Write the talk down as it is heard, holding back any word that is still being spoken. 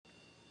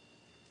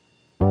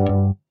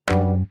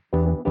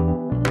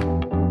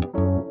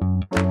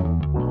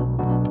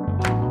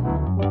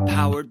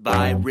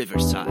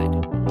Riverside.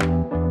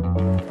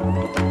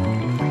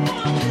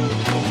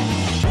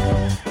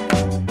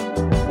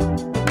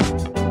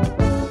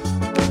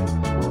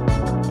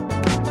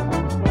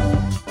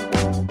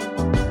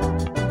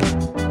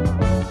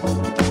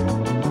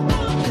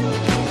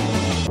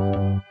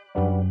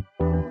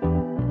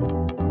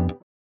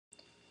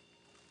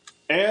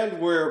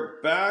 And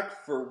we're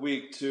back for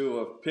week 2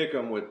 of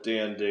Pick'em with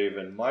Dan, Dave,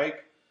 and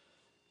Mike.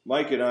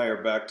 Mike and I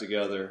are back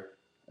together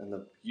in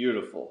the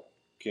beautiful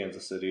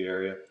Kansas City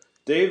area.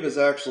 Dave is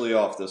actually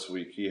off this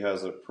week. He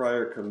has a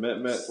prior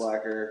commitment.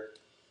 Slacker.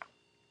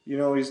 You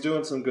know, he's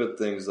doing some good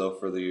things, though,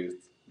 for the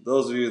youth.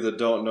 Those of you that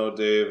don't know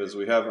Dave, as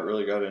we haven't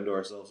really got into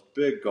ourselves,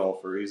 big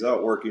golfer. He's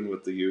out working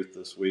with the youth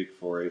this week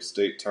for a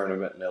state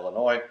tournament in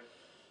Illinois.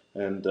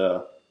 And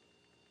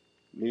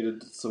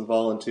needed some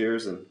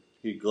volunteers, and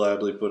he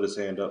gladly put his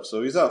hand up.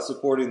 So he's out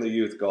supporting the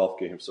youth golf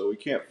game, so we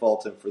can't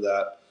fault him for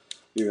that,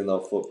 even though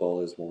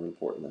football is more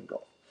important than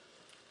golf.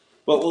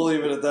 But we'll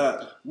leave it at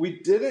that. We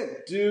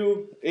didn't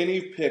do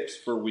any picks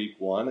for week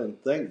 1,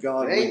 and thank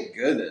God. Thank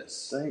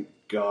goodness. Thank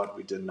God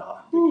we did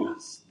not,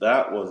 because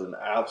that was an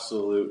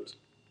absolute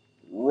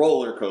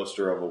roller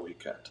coaster of a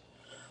weekend.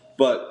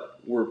 But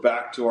we're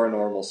back to our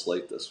normal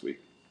slate this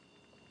week.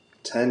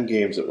 10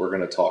 games that we're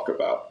going to talk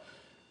about.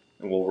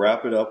 And we'll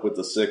wrap it up with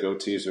the Sicko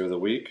Teaser of the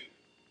week.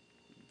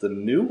 The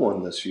new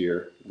one this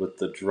year with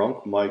the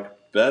Drunk Mike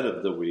Bet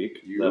of the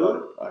Week.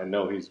 That I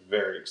know he's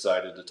very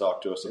excited to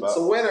talk to us about. It's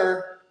a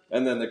winner.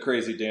 And then the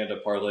Crazy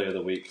Danda Parlay of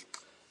the Week.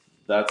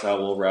 That's how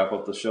we'll wrap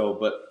up the show.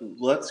 But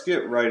let's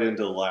get right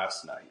into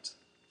last night.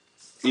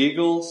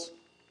 Eagles,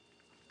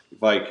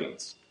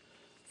 Vikings.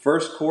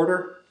 First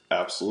quarter,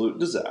 absolute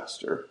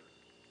disaster.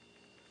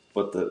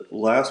 But the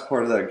last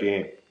part of that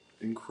game,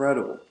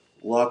 incredible.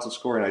 Lots of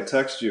scoring. I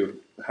text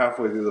you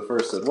halfway through the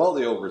first, said, well,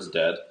 the over's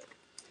dead.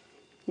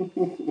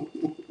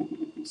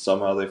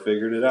 Somehow they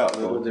figured it out.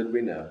 Little did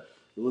we know.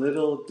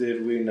 Little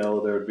did we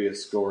know there would be a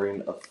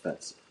scoring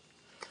offensive.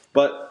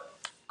 But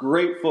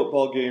great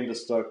football game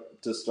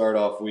to start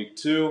off week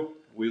 2.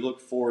 We look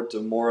forward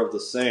to more of the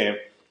same.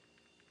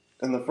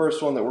 And the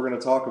first one that we're going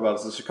to talk about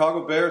is the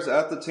Chicago Bears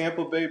at the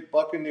Tampa Bay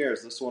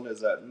Buccaneers. This one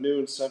is at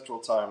noon Central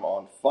Time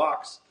on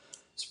Fox.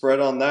 Spread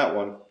on that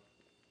one.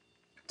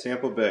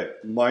 Tampa Bay,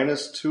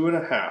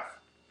 -2.5.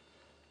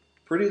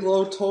 Pretty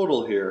low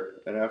total here.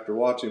 And after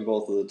watching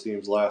both of the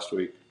teams last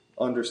week,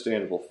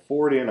 understandable.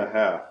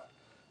 40.5.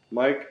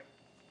 Mike,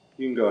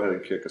 you can go ahead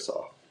and kick us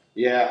off.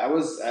 Yeah, I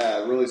was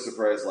really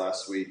surprised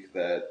last week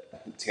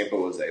that Tampa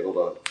was able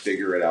to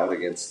figure it out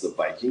against the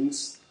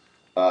Vikings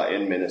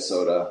in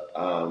Minnesota.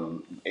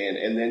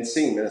 And then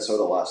seeing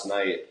Minnesota last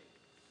night,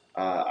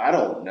 I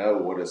don't know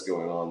what is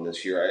going on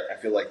this year. I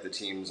feel like the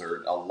teams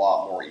are a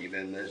lot more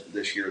even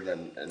this year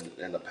than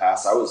in the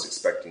past. I was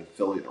expecting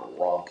Philly to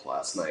romp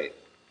last night.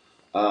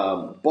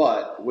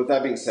 But with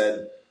that being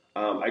said,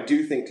 I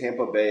do think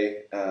Tampa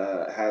Bay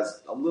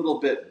has a little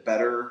bit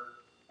better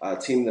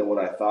team than what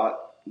I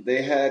thought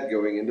they had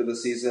going into the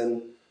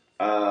season.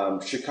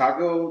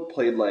 Chicago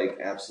played like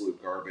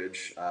absolute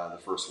garbage the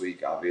first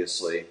week,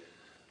 obviously.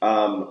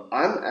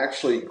 I'm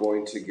actually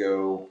going to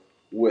go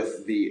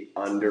with the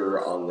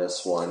under on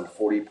this one,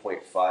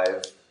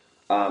 40.5.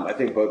 I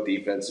think both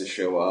defenses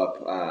show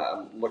up.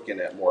 I'm looking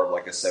at more of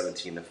like a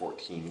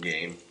 17-14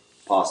 game,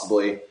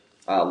 possibly.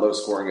 Low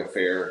scoring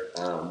affair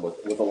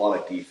with a lot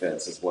of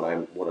defense is what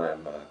I'm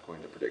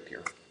going to predict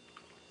here.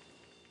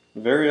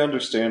 Very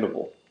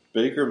understandable.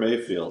 Baker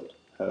Mayfield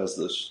has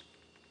this,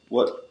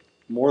 what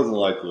more than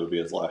likely would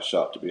be his last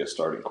shot to be a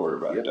starting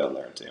quarterback down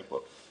there in Tampa.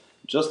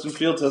 Justin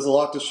Fields has a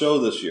lot to show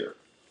this year.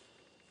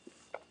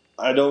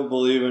 I don't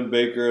believe in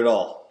Baker at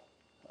all.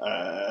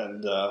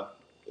 And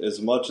as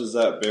much as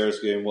that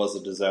Bears game was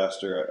a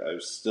disaster, I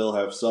still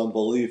have some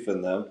belief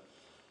in them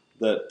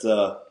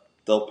that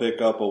they'll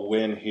pick up a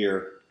win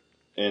here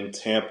in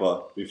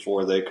Tampa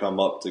before they come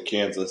up to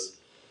Kansas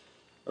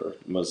or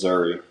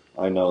Missouri.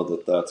 I know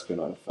that that's going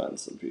to offend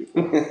some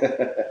people.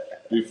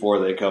 Before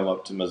they come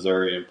up to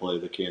Missouri and play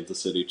the Kansas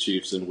City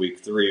Chiefs in Week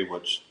 3,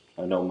 which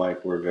I know,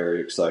 Mike, we're very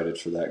excited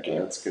for that game.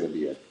 That's going to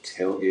be a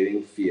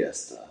tailgating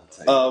fiesta.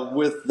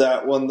 With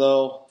that one,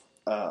 though,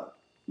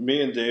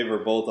 me and Dave are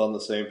both on the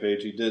same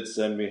page. He did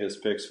send me his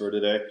picks for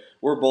today.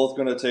 We're both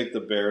going to take the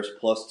Bears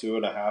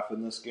 +2.5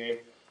 in this game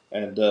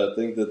and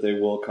think that they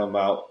will come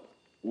out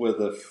with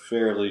a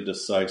fairly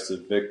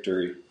decisive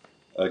victory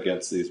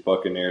against these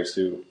Buccaneers,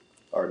 who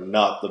are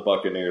not the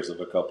Buccaneers of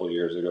a couple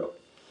years ago.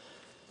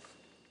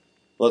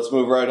 Let's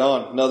move right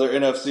on. Another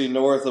NFC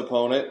North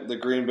opponent, the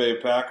Green Bay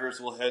Packers,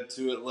 will head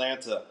to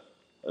Atlanta,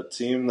 a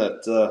team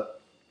that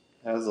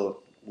has a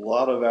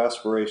lot of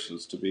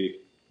aspirations to be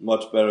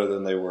much better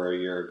than they were a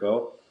year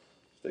ago.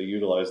 If they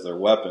utilize their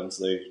weapons,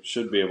 they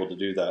should be able to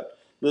do that.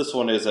 This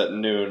one is at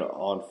noon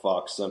on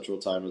Fox Central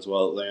Time as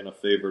well. Atlanta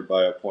favored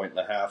by 1.5.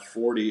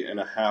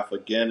 40.5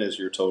 again is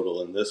your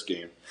total in this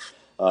game.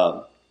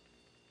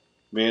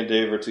 Me and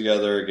Dave are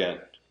together again.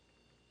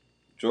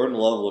 Jordan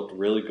Love looked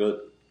really good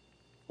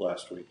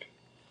last week.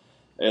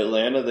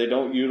 Atlanta, they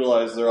don't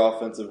utilize their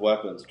offensive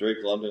weapons.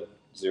 Drake London,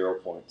 0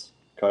 points.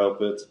 Kyle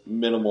Pitts,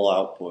 minimal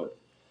output.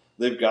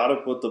 They've got to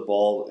put the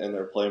ball in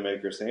their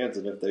playmakers' hands,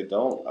 and if they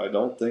don't, I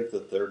don't think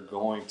that they're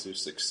going to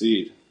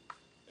succeed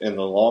in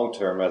the long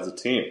term as a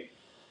team.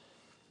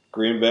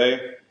 Green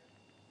Bay,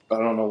 I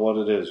don't know what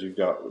it is. You've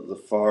got the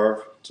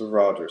Favre to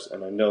Rodgers,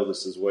 and I know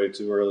this is way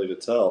too early to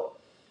tell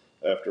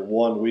after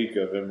 1 week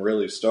of him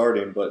really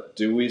starting, but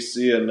do we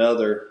see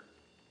another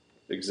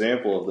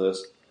example of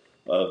this,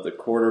 of the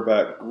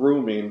quarterback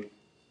grooming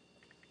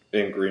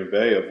in Green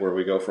Bay, of where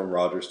we go from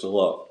Rodgers to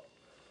Love?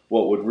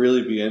 What would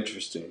really be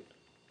interesting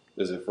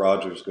is if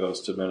Rodgers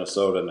goes to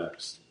Minnesota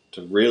next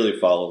to really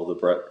follow the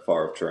Brett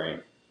Favre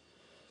train.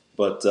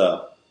 But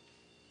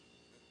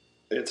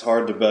it's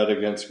hard to bet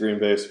against Green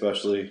Bay,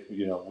 especially,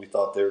 we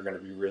thought they were going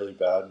to be really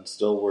bad and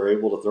still were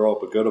able to throw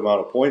up a good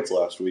amount of points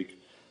last week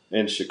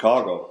in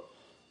Chicago.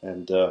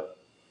 And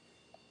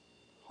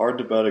hard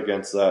to bet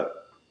against that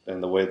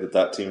and the way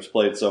that team's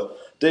played. So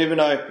Dave and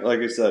I,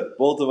 like I said,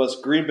 both of us,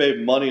 Green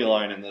Bay money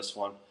line in this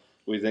one.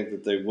 We think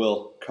that they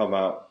will come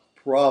out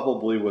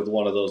probably with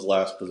one of those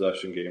last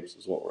possession games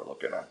is what we're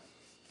looking at.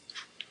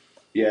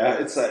 Yeah,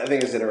 I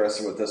think it's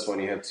interesting with this one.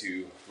 You have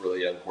two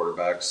really young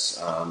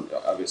quarterbacks.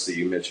 Obviously,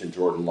 you mentioned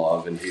Jordan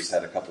Love, and he's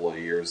had a couple of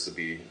years to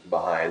be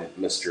behind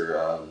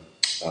Mr.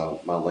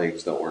 My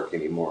legs don't work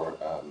anymore,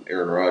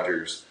 Aaron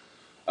Rodgers.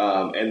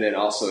 And then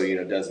also,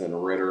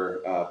 Desmond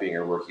Ridder being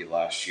a rookie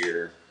last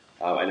year.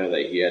 I know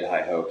that he had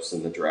high hopes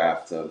in the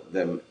draft of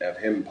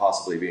him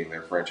possibly being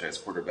their franchise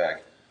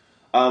quarterback.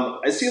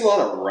 I see a lot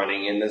of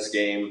running in this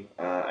game.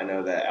 I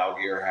know that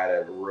Algier had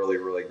a really,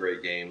 really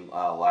great game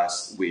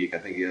last week. I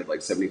think he had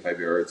like 75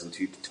 yards and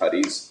 2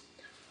 tutties.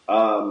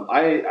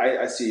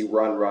 I see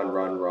run.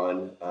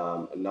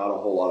 Not a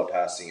whole lot of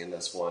passing in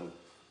this one.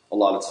 A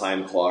lot of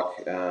time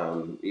clock,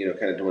 kind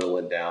of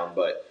dwindling down.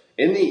 But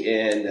in the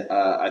end,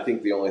 I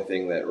think the only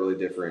thing that really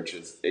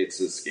differentiates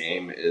this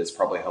game is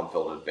probably home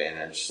field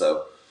advantage.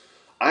 So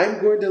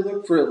I'm going to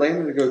look for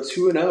Atlanta to go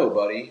 2-0,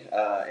 buddy.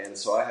 And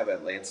so I have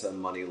Atlanta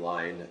money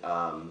line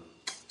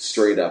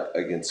straight up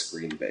against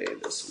Green Bay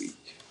this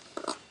week.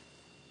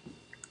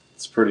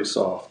 It's pretty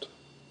soft.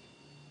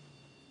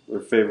 They're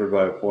favored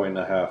by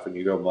 1.5, and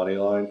you go money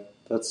line.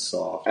 That's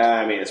soft.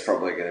 It's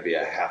probably going to be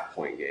a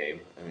half-point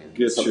game.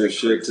 Get your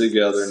shit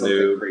together,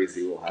 noob.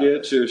 Crazy will happen.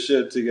 Get your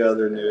shit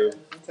together, noob.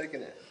 I'm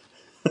taking it.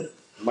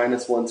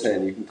 Minus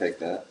 110, you can take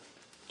that.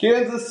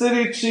 Kansas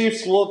City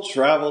Chiefs will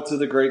travel to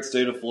the great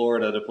state of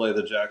Florida to play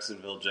the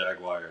Jacksonville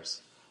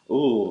Jaguars.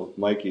 Ooh,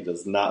 Mikey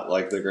does not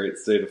like the great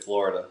state of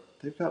Florida.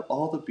 They've got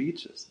all the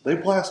beaches. They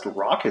blast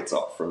rockets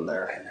off from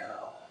there. I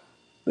know.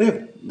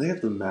 They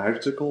have the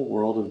magical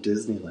world of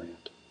Disneyland.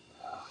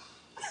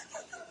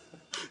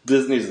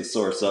 Disney's a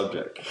sore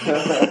subject.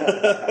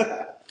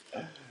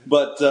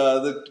 But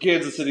the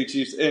Kansas City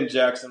Chiefs in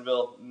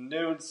Jacksonville,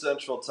 noon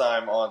Central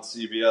Time on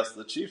CBS.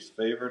 The Chiefs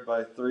favored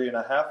by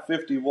 3.5,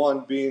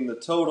 51 being the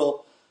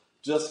total.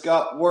 Just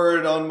got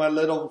word on my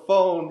little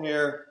phone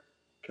here.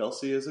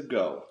 Kelsey is a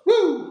go.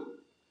 Woo!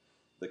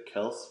 The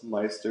Kels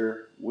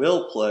Meister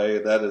will play.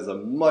 That is a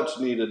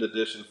much-needed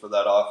addition for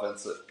that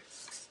offense.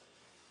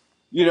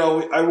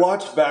 I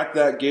watched back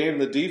that game.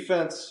 The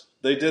defense,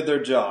 they did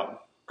their job.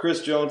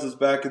 Chris Jones is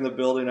back in the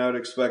building. I would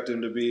expect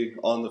him to be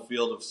on the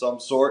field of some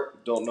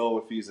sort. Don't know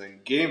if he's in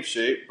game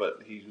shape,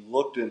 but he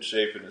looked in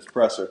shape in his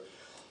presser.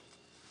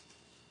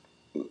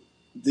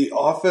 The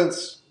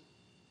offense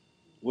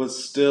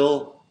was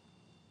still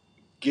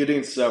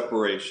getting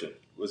separation,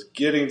 was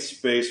getting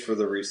space for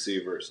the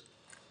receivers.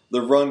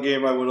 The run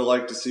game, I would have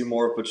liked to see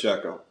more of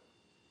Pacheco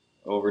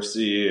over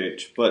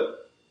CEH,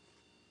 but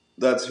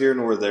that's here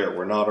nor there.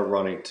 We're not a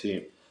running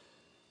team.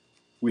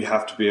 We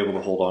have to be able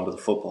to hold on to the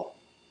football.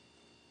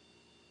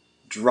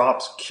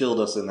 Drops killed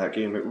us in that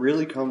game. It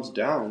really comes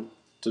down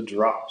to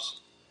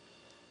drops.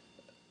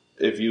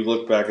 If you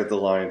look back at the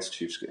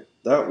Lions-Chiefs game,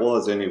 that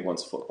was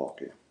anyone's football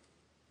game.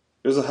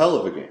 It was a hell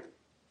of a game.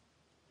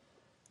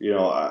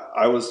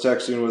 I was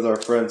texting with our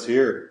friends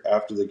here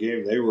after the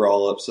game. They were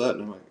all upset,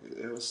 and I'm like,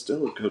 it was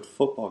still a good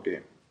football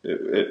game.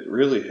 It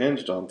really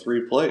hinged on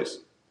 3 plays.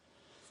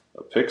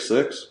 A pick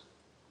six,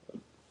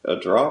 a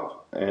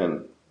drop,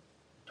 and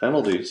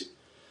penalties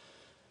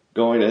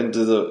going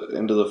into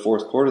the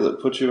fourth quarter that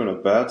puts you in a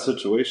bad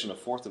situation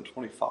of 4th and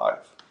 25.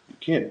 You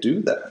can't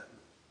do that.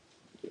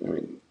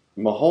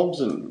 Mahomes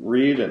and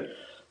Reed and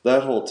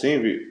that whole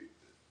team,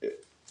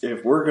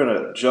 if we're going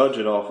to judge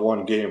it off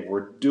one game,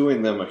 we're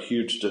doing them a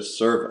huge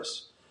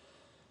disservice.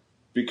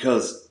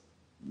 Because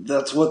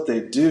that's what they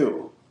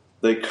do.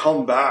 They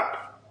come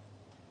back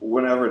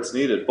whenever it's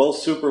needed. Both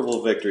Super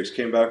Bowl victories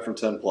came back from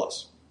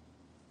 10+.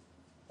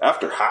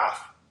 After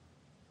half.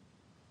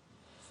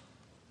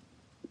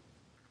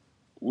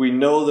 We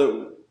know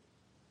that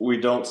we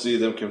don't see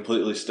them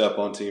completely step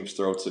on teams'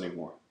 throats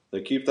anymore.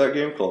 They keep that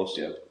game close.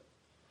 Yep.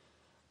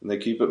 And they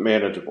keep it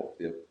manageable.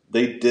 Yep.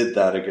 They did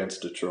that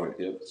against Detroit.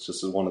 Yep. It's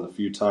just one of the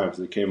few times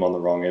they came on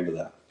the wrong end of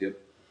that. Yep.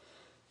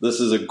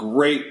 This is a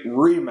great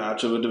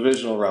rematch of a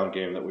divisional round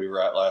game that we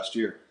were at last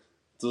year.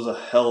 This was a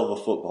hell of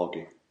a football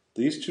game.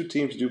 These two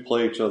teams do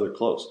play each other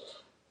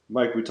close.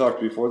 Mike, we talked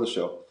before the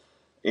show.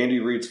 Andy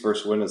Reid's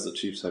first win as the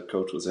Chiefs head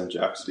coach was in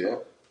Jacksonville. Yeah.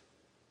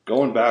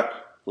 Going back, I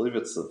believe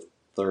it's the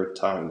third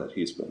time that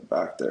he's been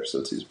back there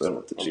since he's been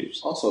with the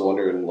Chiefs. I'm also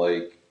wondering,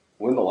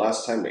 when the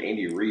last time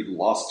Andy Reid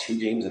lost 2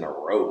 games in a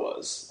row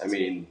was. I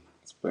mean,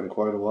 it's been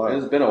quite a while.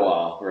 It's been a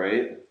while,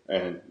 right?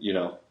 And,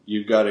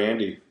 you've got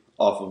Andy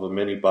off of a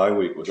mini bye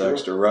week with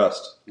extra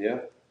rest. Yeah.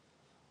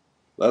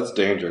 That's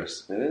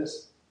dangerous. It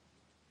is.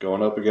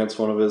 Going up against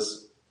one of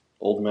his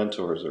old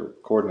mentors or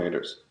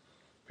coordinators.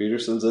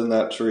 Peterson's in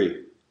that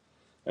tree.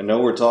 I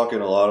know we're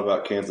talking a lot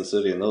about Kansas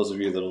City, and those of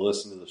you that have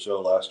listened to the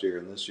show last year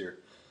and this year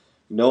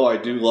know I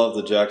do love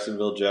the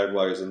Jacksonville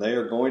Jaguars, and they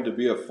are going to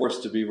be a force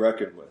to be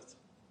reckoned with.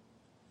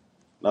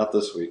 Not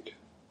this week.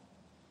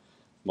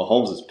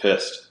 Mahomes is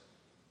pissed.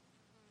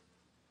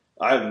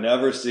 I've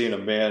never seen a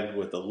man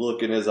with a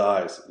look in his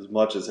eyes as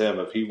much as him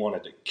if he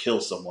wanted to kill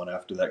someone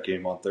after that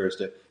game on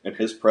Thursday. And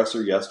his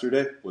presser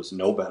yesterday was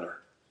no better.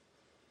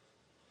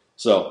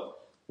 So,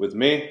 with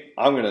me,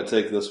 I'm going to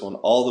take this one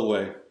all the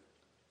way.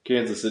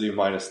 Kansas City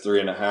minus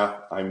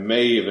 3.5. I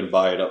may even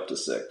buy it up to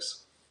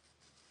 6.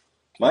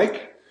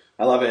 Mike?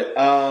 I love it.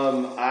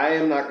 I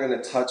am not going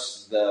to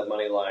touch the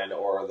money line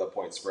or the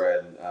point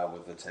spread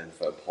with the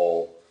 10-foot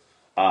pole.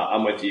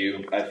 I'm with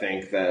you. I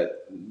think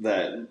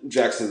that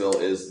Jacksonville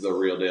is the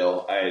real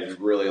deal. I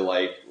really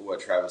like what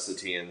Travis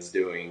Etienne's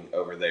doing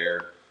over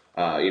there.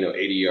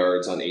 80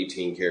 yards on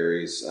 18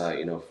 carries,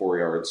 4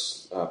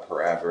 yards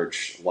per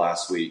average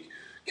last week.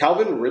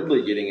 Calvin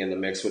Ridley getting in the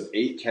mix with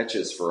 8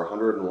 catches for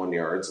 101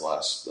 yards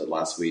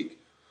last week.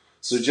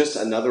 So just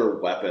another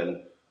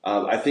weapon.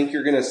 I think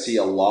you're going to see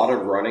a lot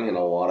of running and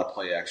a lot of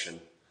play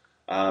action.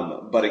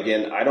 But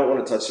again, I don't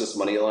want to touch this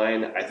money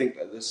line. I think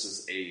that this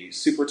is a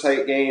super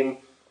tight game.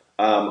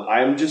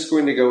 I'm just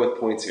going to go with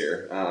points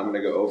here. I'm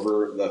going to go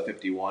over the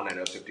 51. I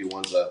know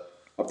 51's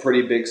a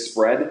pretty big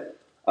spread,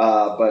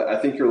 but I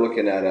think you're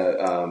looking at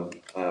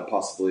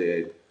possibly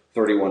a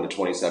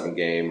 31-27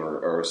 game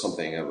or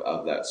something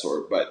of that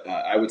sort. But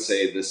I would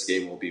say this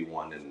game will be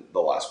won in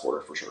the last quarter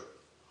for sure.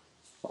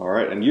 All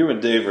right, and you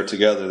and Dave are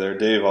together there.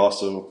 Dave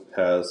also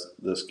has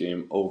this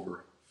game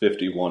over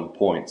 51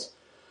 points.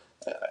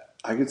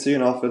 I could see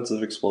an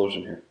offensive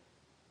explosion here.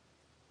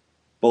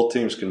 Both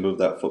teams can move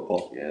that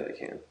football. Yeah, they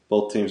can.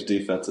 Both teams'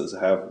 defenses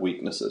have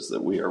weaknesses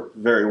that we are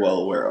very well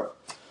aware of.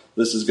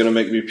 This is going to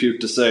make me puke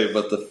to say,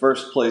 but the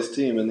first place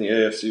team in the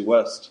AFC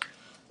West,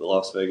 the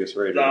Las Vegas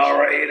Raiders. The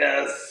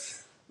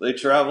Raiders. They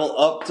travel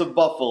up to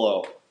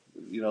Buffalo.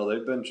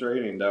 They've been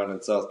training down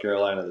in South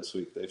Carolina this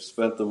week. They've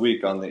spent the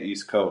week on the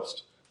East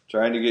Coast,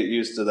 trying to get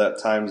used to that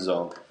time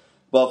zone.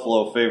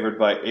 Buffalo favored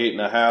by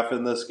 8.5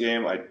 in this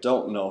game. I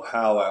don't know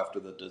how after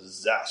the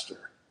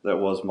disaster that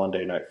was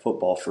Monday Night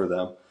Football for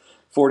them.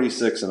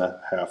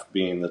 46.5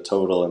 being the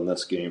total in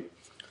this game.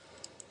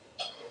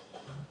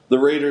 The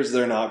Raiders,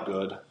 they're not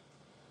good.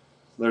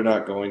 They're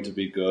not going to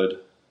be good.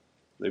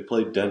 They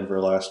played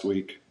Denver last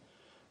week,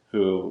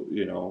 who,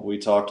 we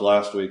talked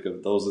last week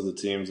of those are the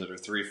teams that are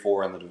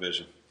 3-4 in the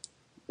division.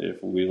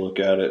 If we look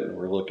at it and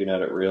we're looking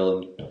at it real,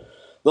 and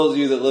those of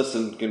you that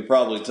listen can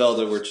probably tell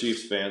that we're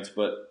Chiefs fans,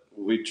 but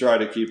we try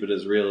to keep it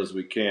as real as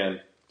we can,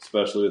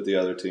 especially with the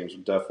other teams.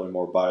 We're definitely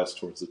more biased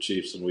towards the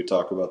Chiefs when we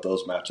talk about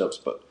those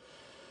matchups, but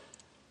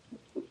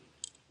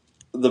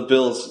the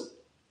Bills,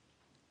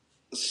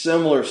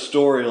 similar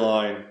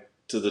storyline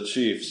to the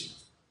Chiefs.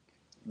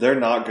 They're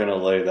not going to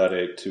lay that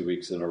egg 2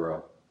 weeks in a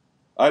row.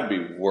 I'd be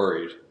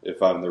worried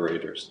if I'm the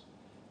Raiders.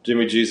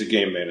 Jimmy G's a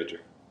game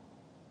manager.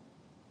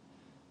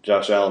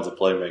 Josh Allen's a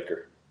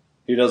playmaker.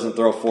 He doesn't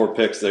throw 4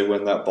 picks, they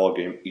win that ball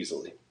game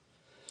easily.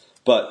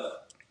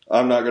 But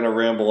I'm not going to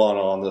ramble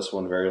on this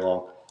one very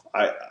long.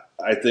 I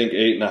think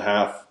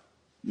 8.5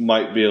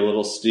 might be a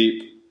little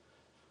steep.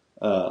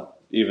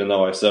 Even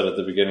though I said at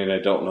the beginning I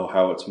don't know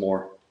how it's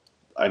more.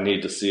 I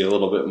need to see a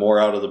little bit more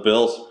out of the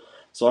Bills.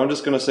 So I'm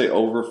just going to say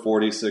over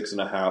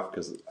 46.5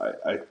 because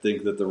I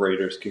think that the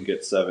Raiders can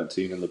get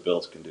 17 and the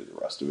Bills can do the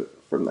rest of it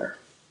from there.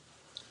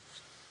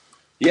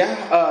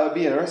 Yeah, it'd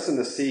be interesting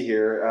to see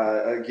here.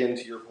 Again,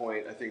 to your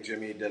point, I think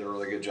Jimmy did a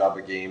really good job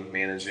of game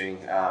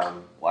managing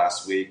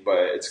last week, but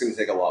it's going to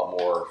take a lot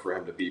more for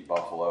him to beat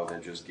Buffalo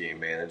than just game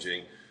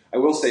managing. I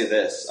will say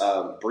this,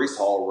 Breece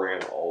Hall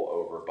ran all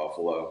over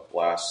Buffalo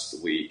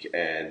last week,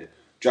 and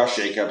Josh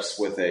Jacobs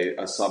with a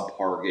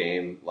subpar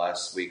game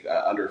last week,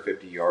 under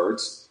 50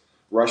 yards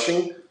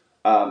rushing.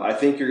 I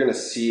think you're going to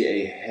see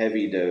a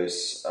heavy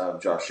dose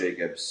of Josh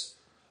Jacobs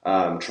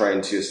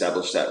trying to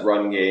establish that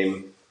run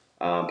game,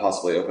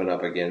 possibly open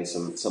up again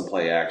some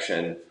play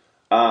action.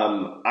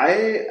 I'm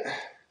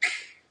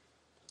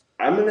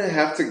going to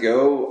have to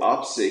go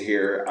opposite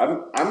here.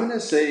 I'm going to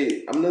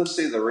say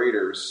the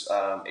Raiders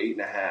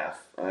 8.5.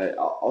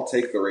 I'll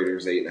take the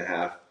Raiders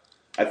 8.5.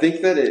 I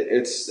think that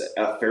it's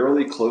a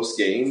fairly close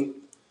game,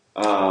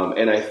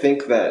 and I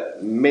think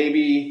that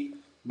maybe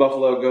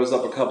Buffalo goes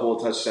up a couple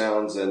of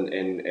touchdowns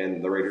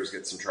and the Raiders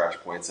get some trash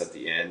points at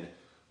the end.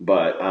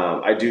 But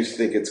I do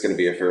think it's going to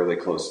be a fairly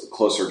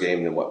closer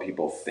game than what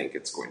people think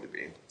it's going to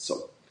be.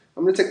 So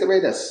I'm going to take the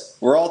Raiders.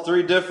 We're all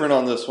three different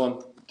on this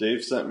one.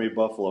 Dave sent me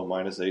Buffalo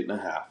minus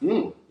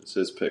 8.5. is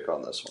his pick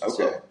on this one.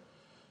 Okay. So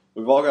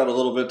we've all got a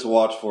little bit to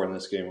watch for in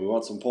this game. We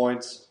want some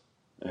points,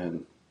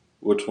 and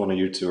which one of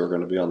you two are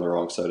going to be on the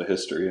wrong side of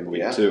history in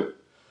week 2?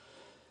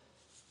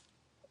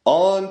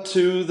 On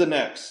to the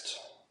next.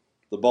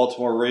 The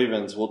Baltimore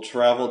Ravens will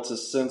travel to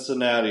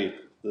Cincinnati.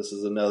 This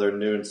is another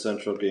noon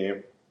Central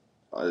game.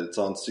 It's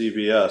on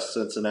CBS.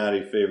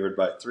 Cincinnati favored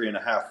by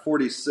 3.5.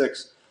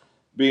 46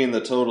 being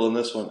the total in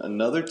this one.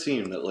 Another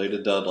team that laid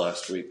a dud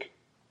last week.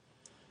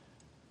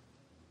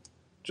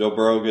 Joe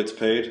Burrow gets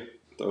paid,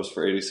 throws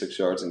for 86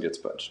 yards, and gets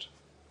benched.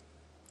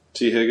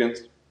 T.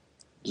 Higgins,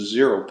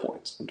 0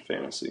 points in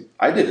fantasy.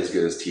 I did as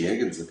good as T.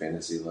 Higgins in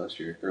fantasy last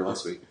week.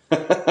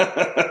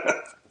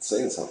 It's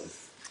saying something.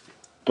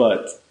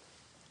 But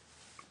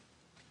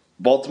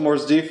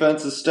Baltimore's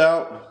defense is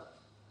stout.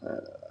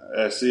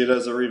 I see it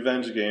as a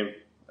revenge game.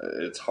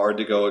 It's hard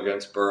to go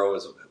against Burrow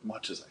as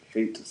much as I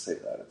hate to say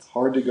that. It's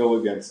hard to go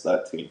against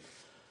that team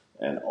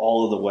and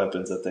all of the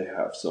weapons that they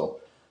have. So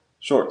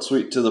short,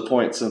 sweet, to the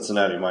point,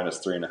 Cincinnati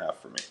minus 3.5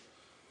 for me.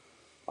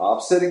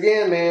 Opposite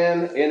again,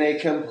 man. In a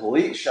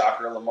complete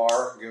shocker,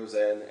 Lamar goes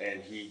in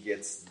and he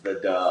gets the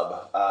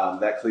dub.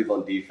 That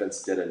Cleveland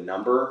defense did a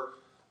number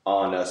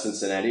on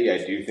Cincinnati. I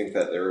do think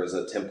that there is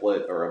a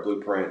template or a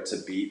blueprint to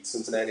beat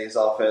Cincinnati's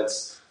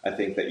offense. I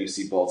think that you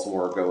see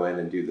Baltimore go in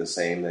and do the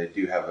same. They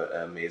do have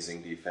an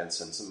amazing defense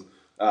and some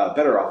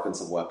better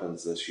offensive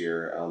weapons this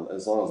year.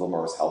 As long as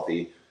Lamar is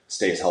healthy,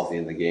 stays healthy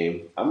in the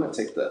game, I'm going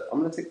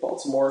to take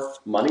Baltimore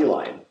money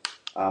line.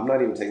 I'm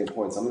not even taking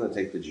points. I'm going to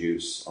take the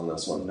juice on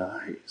this one.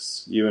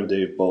 Nice. You and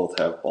Dave both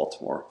have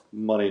Baltimore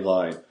money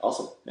line.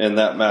 Awesome. In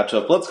that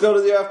matchup. Let's go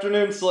to the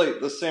afternoon slate.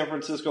 The San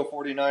Francisco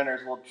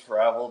 49ers will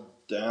travel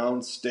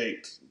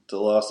downstate to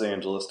Los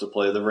Angeles to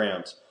play the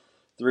Rams.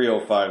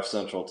 3:05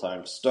 Central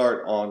Time.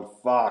 Start on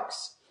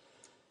Fox.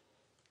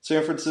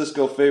 San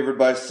Francisco favored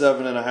by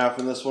 7.5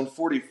 in this one.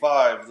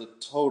 45 the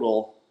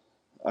total.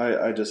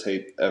 I just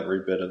hate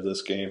every bit of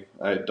this game.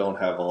 I don't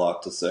have a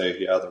lot to say.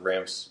 Yeah, the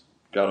Rams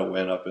got a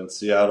win up in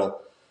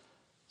Seattle.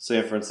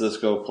 San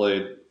Francisco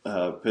played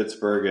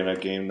Pittsburgh in a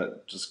game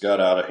that just got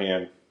out of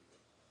hand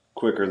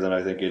quicker than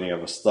I think any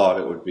of us thought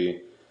it would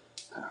be.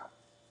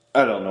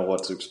 I don't know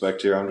what to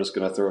expect here. I'm just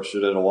going to throw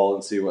shit at a wall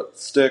and see what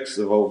sticks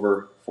of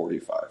over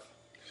 45.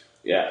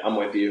 Yeah, I'm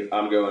with you.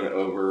 I'm going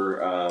over.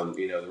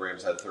 The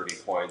Rams had 30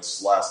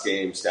 points. Last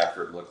game,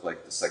 Stafford looked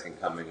like the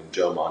second coming of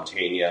Joe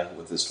Montana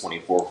with his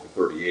 24 for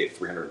 38,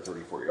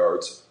 334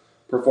 yards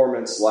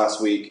performance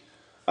last week.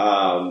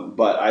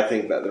 But I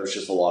think that there's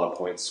just a lot of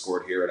points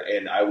scored here,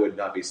 and I would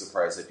not be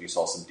surprised if you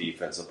saw some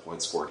defensive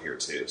points scored here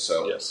too.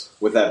 So, yes.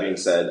 With that being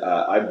said,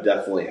 I'm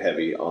definitely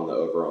heavy on the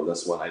over on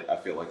this one. I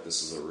feel like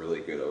this is a really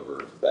good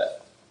over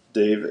bet.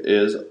 Dave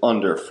is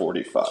under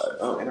 45.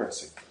 Oh,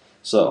 interesting.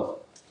 So,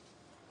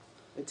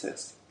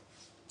 interesting.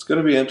 It's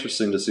going to be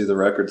interesting to see the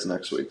records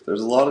next week.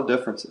 There's a lot of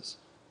differences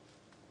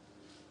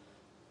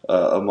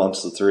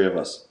amongst the three of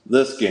us.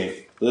 This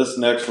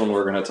next one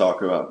we're going to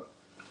talk about.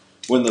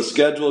 When the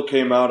schedule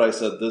came out, I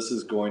said this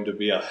is going to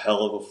be a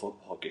hell of a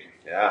football game.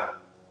 Yeah.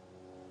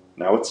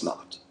 Now it's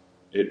not.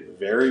 We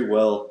very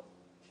well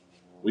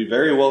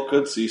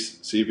could see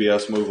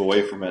CBS move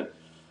away from it.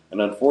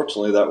 And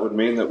unfortunately, that would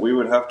mean that we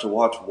would have to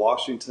watch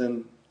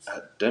Washington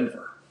at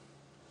Denver.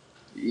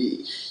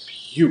 Eesh.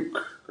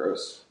 Puke.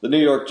 Gross. The New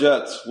York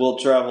Jets will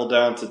travel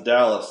down to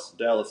Dallas.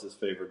 Dallas is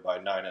favored by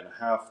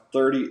 9.5.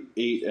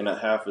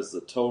 38.5 is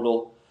the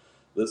total.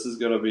 This is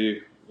going to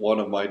be one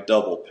of my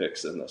double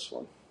picks in this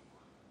one.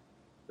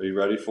 Are you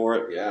ready for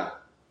it? Yeah.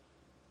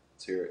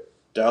 Let's hear it.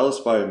 Dallas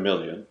by 1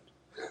 million.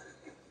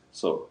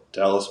 So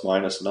Dallas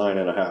minus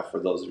 9.5 for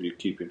those of you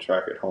keeping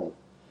track at home.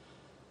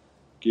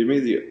 Give me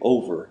the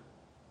over,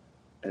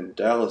 and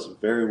Dallas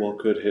very well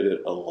could hit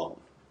it alone.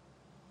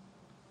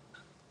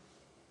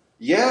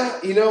 Yeah,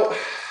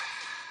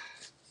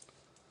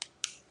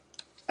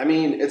 I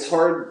mean, it's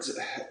hard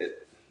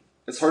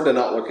to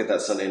not look at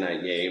that Sunday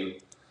night game.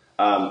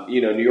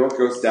 New York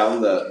goes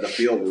down the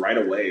field right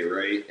away,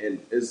 right,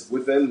 and is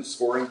within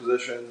scoring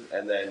position,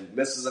 and then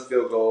misses a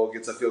field goal,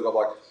 gets a field goal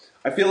block.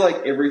 I feel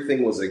like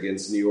everything was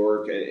against New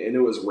York, and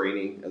it was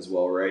raining as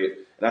well, right?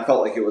 And I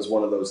felt like it was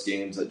one of those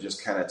games that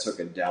just kind of took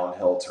a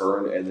downhill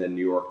turn, and then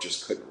New York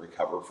just couldn't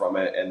recover from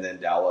it, and then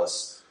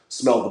Dallas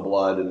smelled the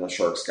blood, and the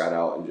Sharks got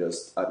out and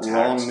just attacked.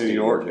 Wrong New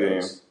York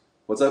game.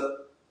 What's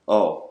up?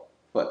 Oh.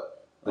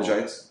 What? The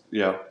Giants?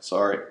 Yeah,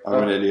 sorry.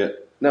 I'm an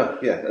idiot. No,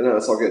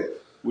 it's all good.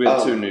 We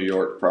had 2 New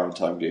York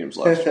primetime games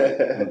last week,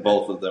 and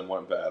both of them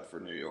went bad for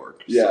New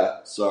York. So, yeah.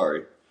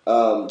 Sorry.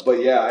 But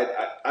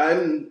yeah,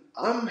 I'm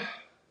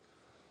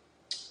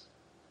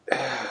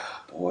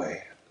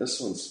boy, this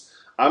one's.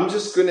 I'm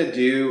going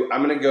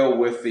to go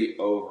with the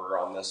over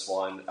on this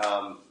one.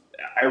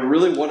 I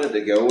really wanted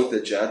to go with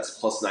the Jets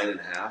plus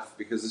 9.5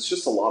 because it's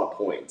just a lot of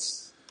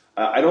points.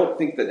 I don't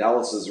think that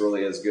Dallas is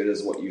really as good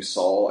as what you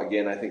saw.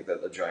 Again, I think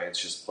that the Giants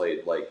just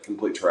played like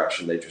complete trash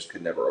and they just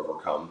could never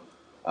overcome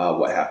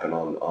what happened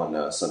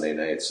on Sunday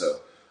night. So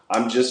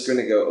I'm just going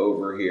to go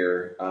over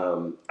here.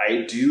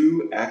 I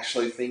do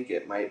actually think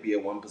it might be a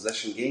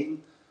one-possession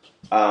game.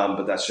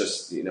 But that's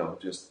just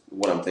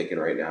what I'm thinking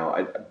right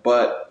now.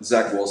 But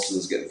Zach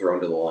Wilson's getting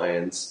thrown to the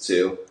Lions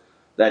too.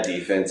 That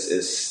defense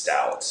is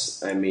stout.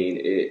 I mean,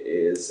 it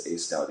is a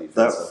stout defense.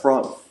 That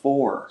front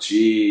four.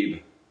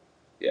 Jeeb.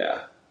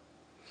 Yeah.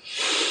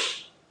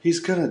 He's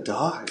going to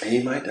die.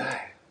 He might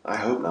die. I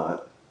hope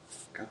not.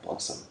 God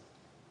bless him.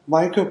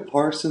 Micah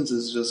Parsons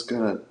is just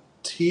going to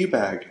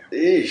teabag him.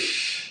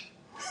 Eesh.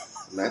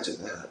 Imagine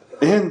that.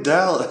 In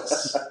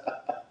Dallas.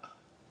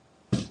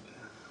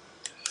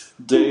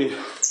 Dave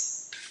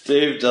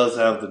does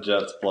have the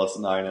Jets plus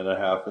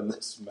 9.5 in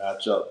this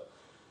matchup.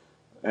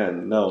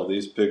 And no,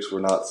 these picks were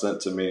not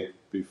sent to me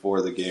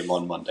before the game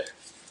on Monday.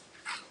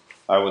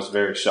 I was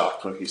very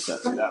shocked when he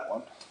sent me that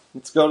one.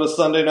 Let's go to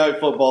Sunday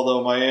Night Football,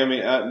 though.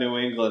 Miami at New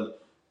England.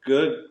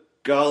 Good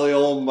golly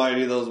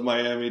almighty, those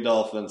Miami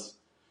Dolphins.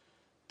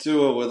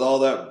 Tua, with all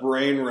that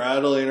brain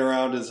rattling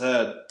around his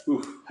head,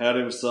 had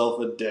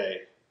himself a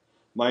day.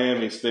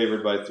 Miami's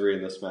favored by 3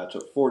 in this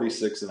matchup,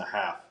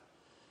 46.5.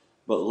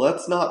 But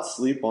let's not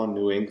sleep on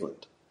New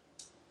England.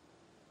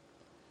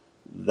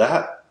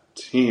 That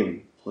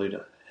team played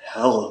a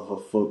hell of a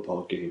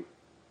football game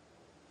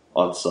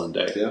on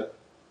Sunday. Yeah.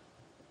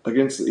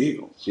 Against the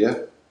Eagles.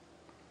 Yeah.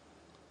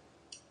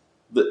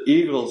 The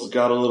Eagles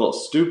got a little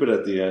stupid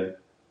at the end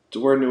to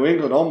where New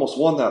England almost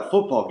won that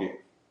football game.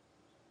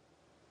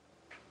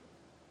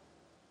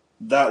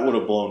 That would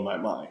have blown my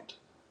mind.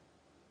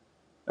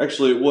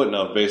 Actually, it wouldn't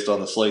have based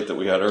on the slate that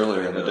we had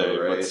earlier in the day,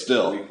 right? but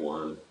still. Week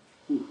 1.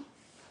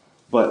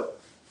 But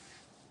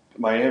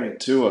Miami,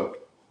 Tua,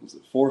 was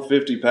it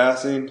 450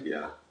 passing?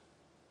 Yeah.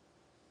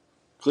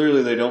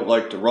 Clearly they don't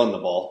like to run the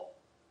ball.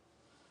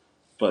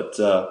 But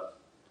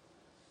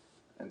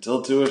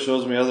until Tua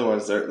shows me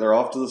otherwise, they're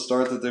off to the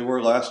start that they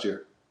were last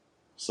year.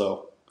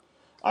 So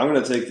I'm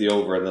going to take the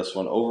over in this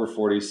one, over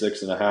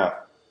 46.5.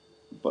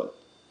 But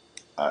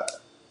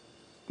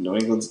New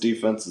England's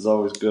defense is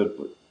always good,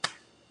 but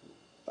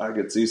I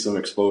could see some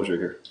exposure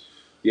here.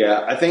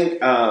 Yeah, I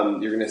think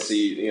you're going to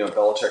see,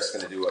 Belichick's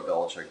going to do what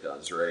Belichick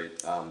does, right?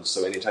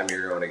 So anytime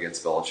you're going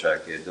against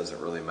Belichick, it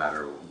doesn't really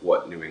matter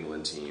what New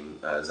England team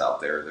is out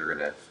there. They're going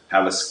to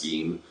have a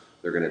scheme.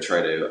 They're going to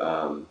try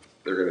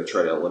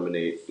to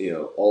eliminate,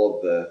 all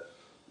of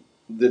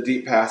the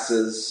deep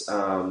passes.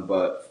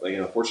 But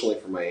fortunately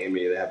for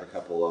Miami, they have a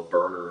couple of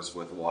burners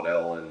with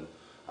Waddell and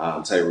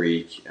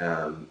Tyreek,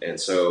 and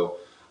so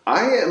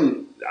I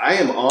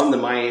am on the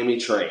Miami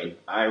train.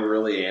 I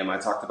really am. I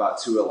talked about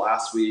Tua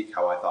last week,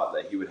 how I thought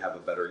that he would have a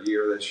better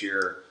year this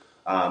year.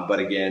 But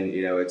again,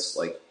 it's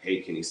like, hey,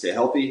 can he stay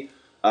healthy?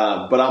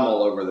 But I'm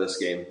all over this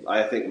game.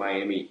 I think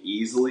Miami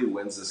easily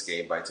wins this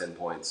game by 10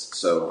 points.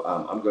 So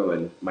I'm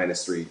going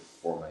 -3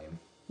 for Miami.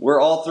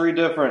 We're all 3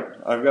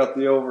 different. I've got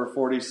the over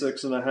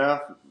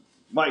 46.5.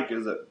 Mike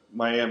is at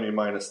Miami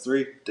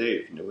 -3.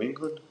 Dave, New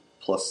England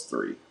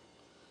 +3.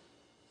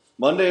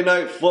 Monday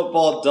Night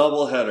Football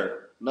doubleheader.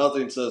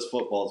 Nothing says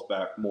football's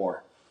back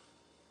more.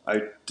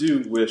 I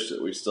do wish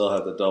that we still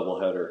had the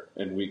doubleheader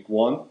in week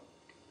 1,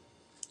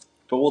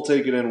 but we'll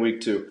take it in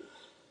week 2.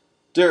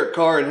 Derek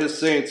Carr and his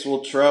Saints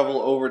will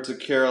travel over to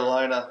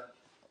Carolina.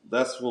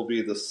 That will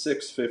be the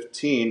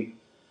 6:15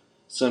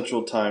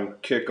 Central Time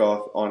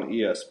kickoff on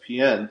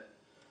ESPN.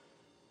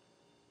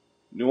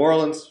 New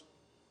Orleans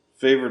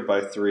favored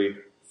by 3,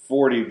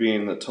 40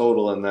 being the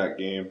total in that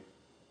game.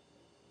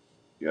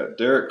 You got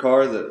Derek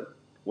Carr that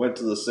went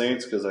to the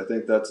Saints because I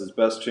think that's his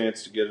best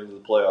chance to get into the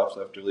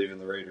playoffs after leaving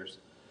the Raiders.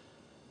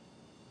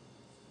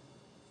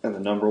 And the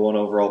number 1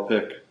 overall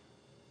pick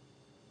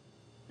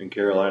in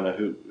Carolina,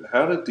 who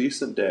had a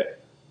decent day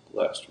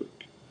last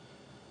week.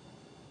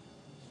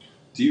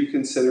 Do you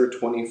consider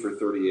 20 for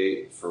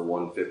 38 for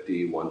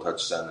 150, 1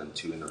 touchdown, and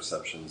 2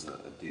 interceptions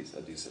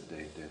a decent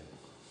day, Dan?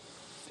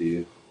 Do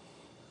you?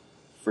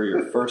 For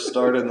your first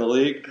start in the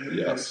league,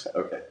 yes.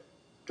 Okay,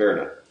 fair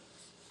enough.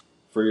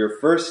 For your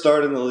first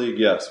start in the league,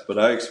 yes, but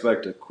I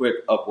expect a quick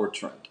upward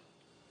trend.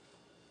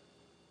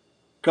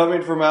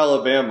 Coming from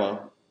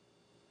Alabama,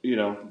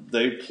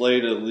 they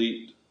played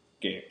elite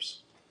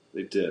games.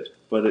 They did.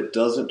 But it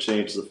doesn't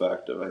change the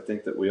fact of, I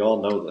think that we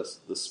all know this,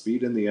 the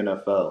speed in the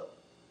NFL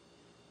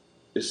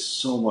is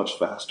so much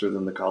faster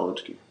than the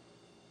college game.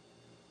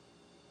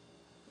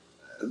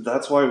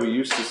 That's why we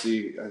used to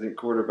see, I think,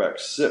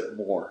 quarterbacks sit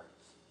more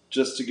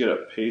just to get a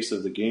pace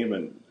of the game.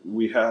 And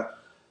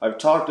I've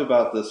talked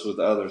about this with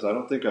others. I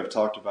don't think I've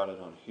talked about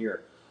it on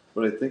here,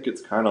 but I think it's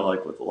kind of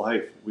like with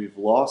life. We've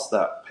lost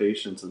that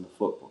patience in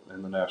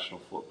the National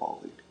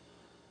Football League,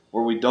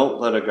 where we don't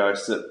let a guy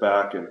sit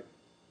back and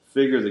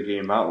figure the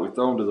game out. We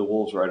throw him to the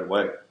wolves right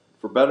away,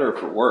 for better or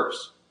for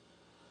worse.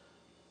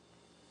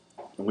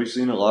 And we've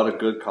seen a lot of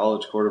good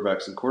college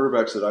quarterbacks and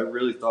quarterbacks that I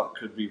really thought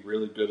could be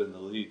really good in the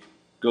league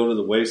go to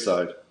the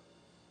wayside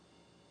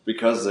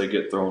because they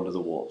get thrown to the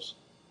wolves.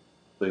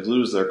 They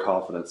lose their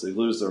confidence, they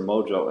lose their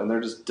mojo, and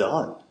they're just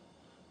done.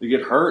 They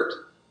get hurt.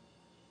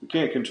 You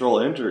can't control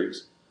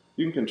injuries.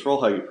 You can control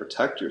how you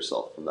protect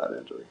yourself from that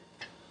injury.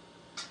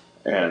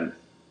 And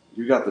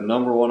you got the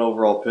number 1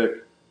 overall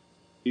pick.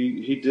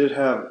 He did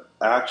have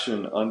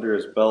action under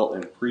his belt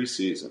in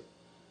preseason.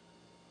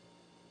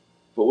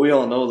 But we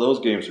all know those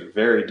games are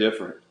very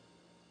different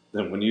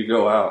than when you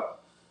go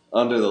out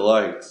under the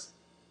lights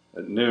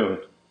at noon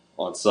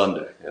on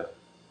Sunday. Yeah.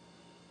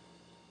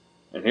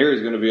 And here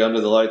he's going to be under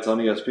the lights on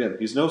ESPN.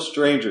 He's no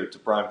stranger to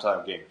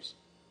primetime games.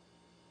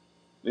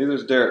 Neither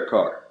is Derek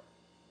Carr.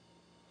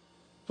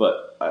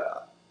 But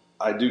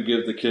I do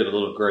give the kid a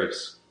little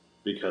grace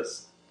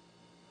because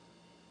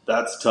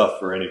that's tough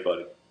for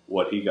anybody,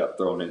 what he got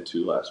thrown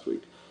into last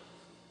week.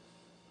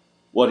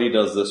 What he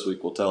does this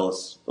week will tell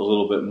us a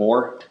little bit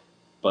more,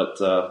 but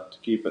to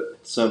keep it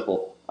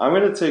simple, I'm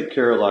going to take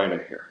Carolina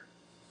here.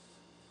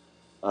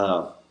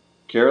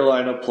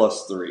 Carolina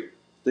 +3. I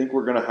think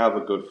we're going to have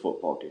a good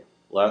football game.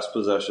 Last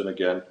possession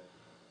again,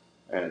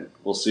 and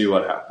we'll see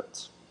what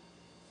happens.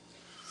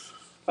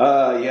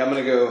 I'm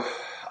going to go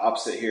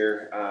opposite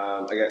here.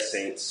 I got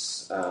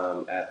Saints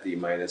at the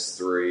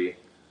 -3.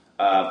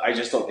 I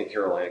just don't think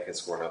Carolina can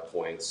score enough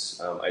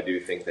points. I do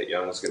think that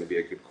Young is going to be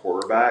a good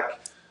quarterback.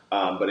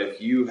 But if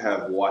you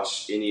have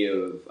watched any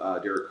of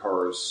Derek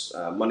Carr's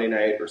Monday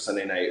night or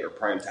Sunday night or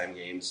primetime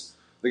games,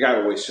 the guy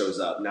always shows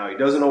up. Now, he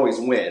doesn't always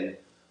win,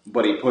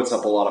 but he puts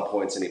up a lot of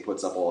points and he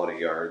puts up a lot of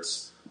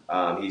yards.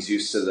 He's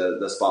used to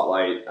the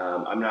spotlight.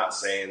 I'm not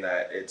saying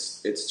that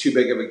it's too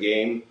big of a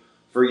game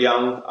for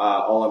Young.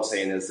 All I'm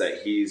saying is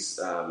that he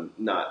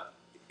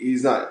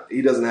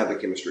doesn't have the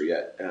chemistry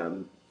yet.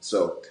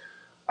 So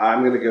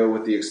I'm going to go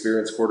with the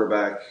experienced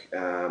quarterback.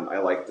 I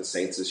like the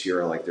Saints this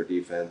year. I like their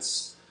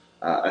defense.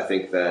 I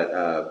think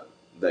that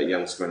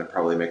Young's going to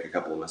probably make a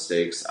couple of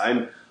mistakes.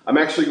 I'm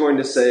actually going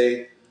to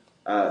say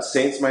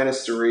Saints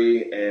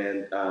 -3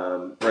 and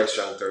Bryce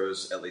Young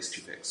throws at least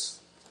 2 picks.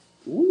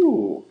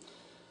 Ooh.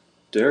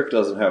 Derek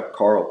doesn't have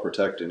Carl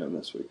protecting him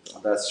this week, though.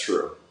 That's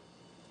true.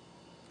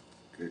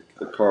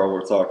 The Carl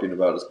we're talking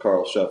about is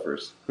Carl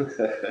Sheffers.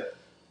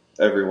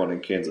 Everyone in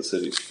Kansas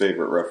City's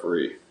favorite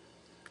referee.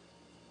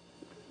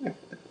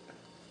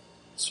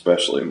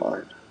 Especially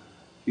mine.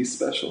 He's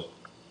special.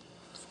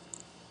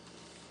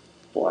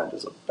 Blind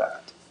as a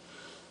bat.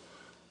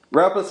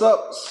 Wrap us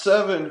up.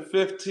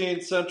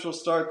 7:15 Central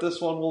start. This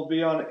one will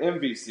be on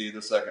NBC,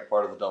 the second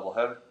part of the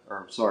doubleheader.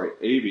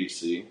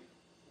 ABC.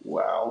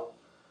 Wow.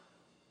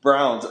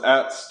 Browns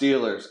at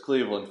Steelers.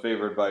 Cleveland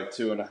favored by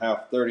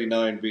 2.5.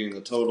 39 being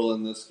the total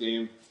in this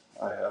game.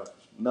 I have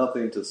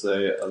nothing to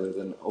say other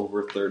than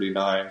over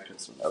 39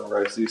 because whenever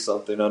I see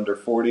something under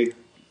 40,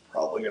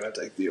 probably going to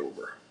take the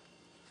over.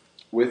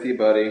 With you,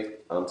 buddy.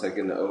 I'm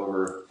taking the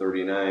over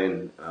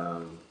 39.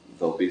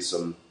 There'll be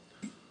some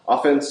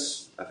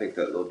offense. I think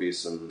that there'll be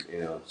some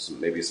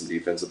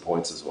defensive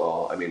points as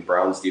well. I mean,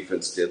 Browns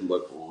defense did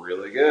look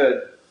really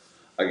good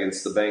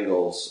against the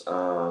Bengals,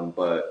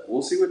 but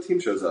we'll see what team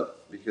shows up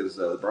because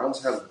the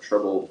Browns have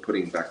trouble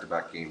putting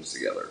back-to-back games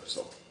together.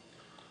 So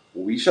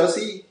we shall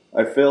see.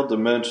 I failed to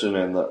mention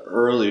in the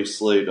early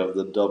slate of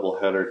the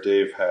doubleheader,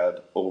 Dave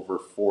had over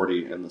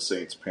 40 in the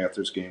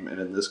Saints-Panthers game, and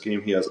in this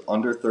game he has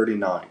under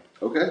 39.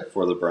 Okay.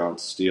 For the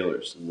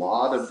Browns-Steelers. A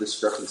lot of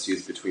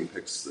discrepancies between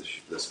picks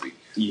this week.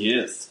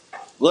 Yes.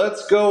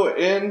 Let's go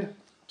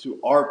into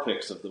our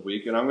picks of the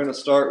week, and I'm going to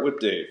start with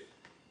Dave.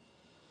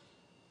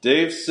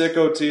 Dave's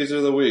Sicko Teaser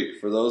of the Week.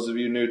 For those of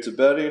you new to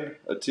betting,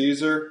 a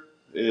teaser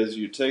is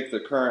you take the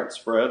current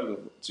spread.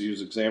 Let's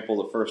use example,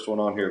 the first one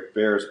on here,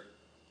 Bears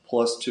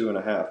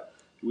 +2.5.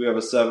 We have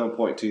a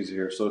 7-point teaser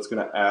here, so it's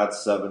going to add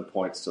 7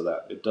 points to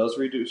that. It does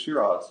reduce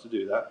your odds to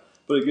do that,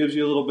 but it gives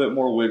you a little bit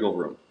more wiggle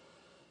room.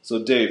 So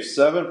Dave,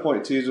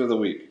 7-point teaser of the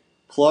week,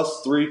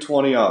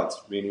 +320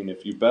 odds, meaning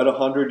if you bet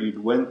 100,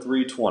 you'd win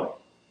 320.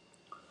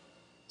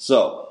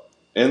 So,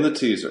 in the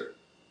teaser,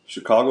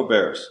 Chicago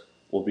Bears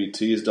will be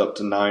teased up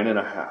to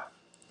 9.5.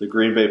 The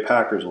Green Bay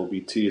Packers will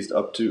be teased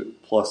up to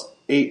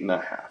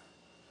 +8.5.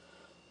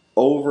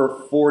 Over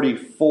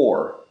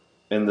 44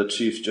 in the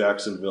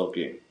Chiefs-Jacksonville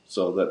game.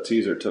 So that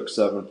teaser took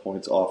 7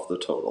 points off the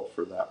total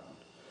for that one.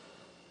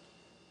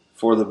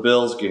 For the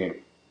Bills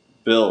game,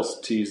 Bills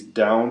teased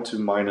down to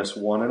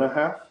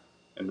 -1.5,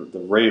 and the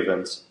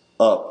Ravens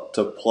up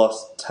to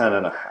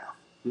 +10.5.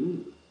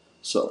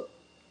 So,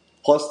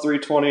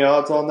 +320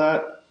 odds on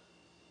that.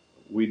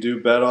 We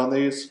do bet on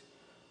these.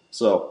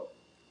 So,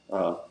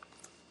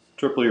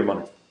 triple your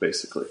money,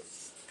 basically.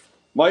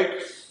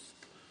 Mike,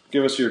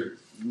 give us your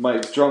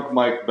drunk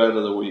Mike bet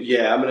of the week.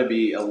 Yeah, I'm going to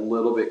be a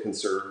little bit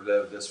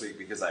conservative this week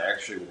because I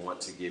actually want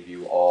to give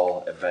you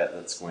all a bet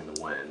that's going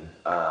to win.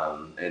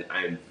 And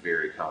I'm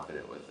very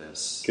confident with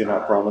this.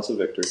 Cannot promise a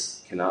victory.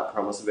 Cannot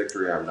promise a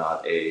victory. I'm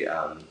not a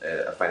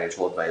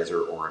financial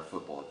advisor or a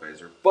football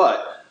advisor.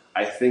 But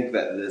I think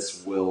that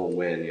this will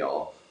win,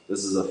 y'all.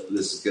 This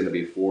is going to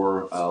be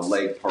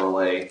 4-leg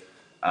parlay.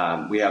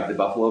 We have the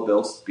Buffalo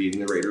Bills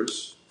beating the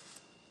Raiders.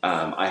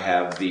 I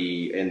have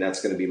and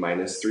that's going to be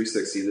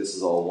 -360. This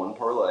is all one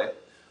parlay.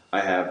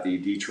 I have the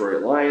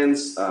Detroit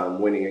Lions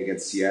winning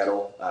against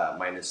Seattle,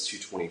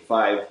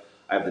 -225.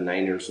 I have the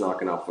Niners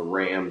knocking off the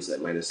Rams at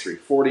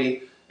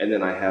 -340. And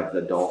then I have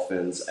the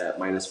Dolphins at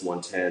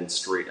 -110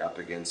 straight up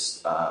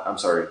against,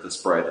 the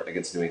spread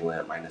against New England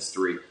at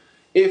 -3.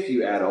 If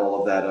you add all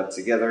of that up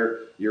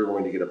together, you're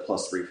going to get a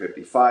plus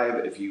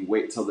 355. If you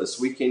wait till this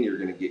weekend, you're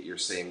going to get your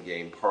same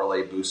game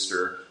parlay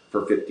booster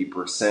for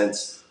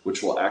 50%,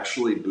 which will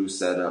actually boost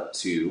that up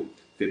to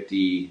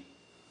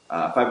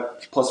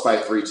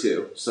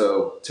 532.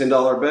 So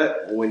 $10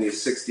 bet will win you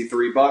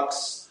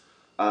 $63.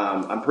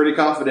 I'm pretty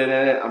confident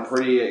in it. I'm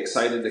pretty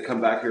excited to come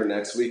back here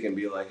next week and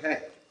be like,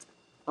 hey,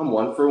 I'm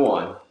 1 for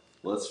 1.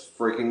 Let's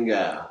freaking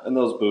go. And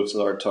those boosts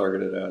are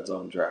targeted ads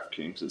on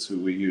DraftKings is who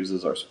we use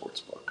as our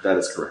sportsbook. That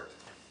is correct.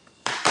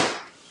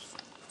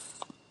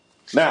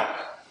 Now,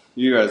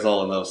 you guys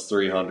all know those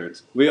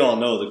 300s. We all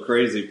know the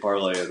crazy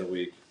parlay of the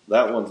week.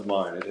 That one's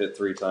mine. It hit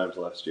 3 times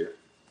last year.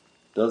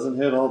 Doesn't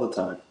hit all the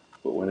time,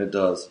 but when it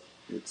does,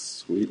 it's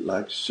sweet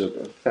like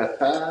sugar.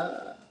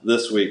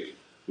 This week,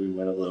 we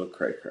went a little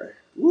cray-cray.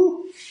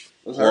 Woo!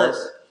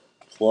 Plus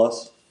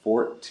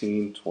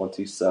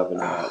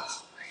 1427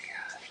 odds.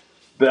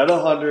 Bet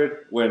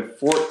 100, win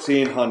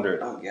 1,400.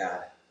 Oh,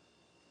 God.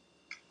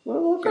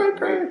 Well, I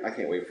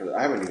can't wait for that.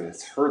 I haven't even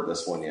heard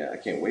this one yet. I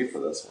can't wait for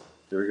this one.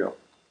 Here we go.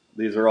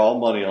 These are all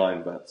money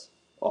line bets.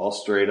 All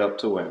straight up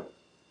to win.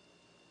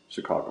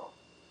 Chicago.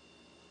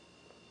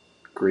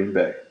 Green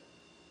Bay.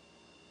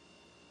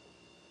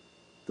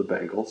 The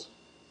Bengals.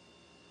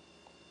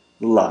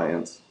 The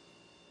Lions.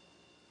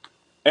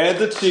 And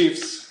the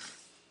Chiefs.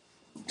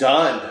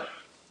 Done.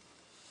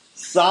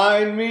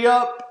 Sign me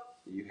up.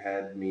 You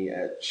had me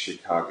at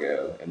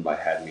Chicago, and by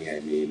had me, I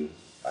mean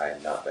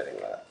I'm not betting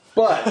that.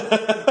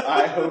 But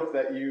I hope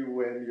that you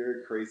win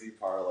your crazy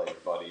parlay,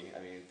 buddy. I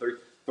mean,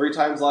 three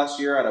times last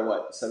year out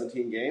of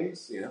 17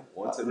 games? You know,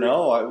 once every.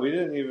 No, we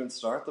didn't even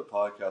start the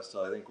podcast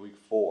till I think week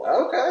 4.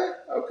 Okay.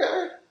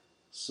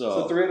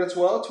 So 3 out of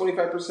 12,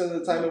 25% of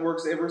the time it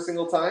works every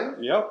single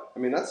time. Yep. I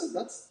mean, that's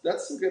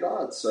some good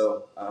odds.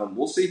 So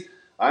we'll see.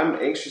 I'm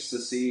anxious to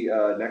see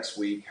next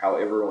week how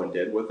everyone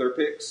did with their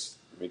picks.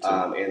 Me too.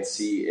 And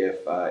see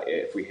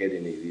if we hit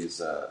any of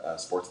these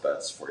sports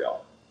bets for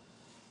y'all.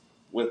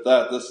 With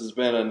that, this has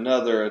been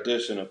another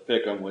edition of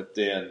Pick'em with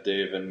Dan,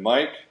 Dave, and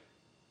Mike,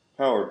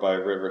 powered by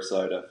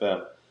Riverside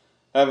FM.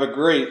 Have a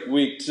great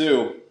week,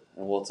 too,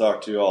 and we'll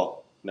talk to you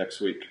all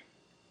next week.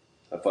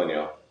 Have fun,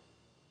 y'all.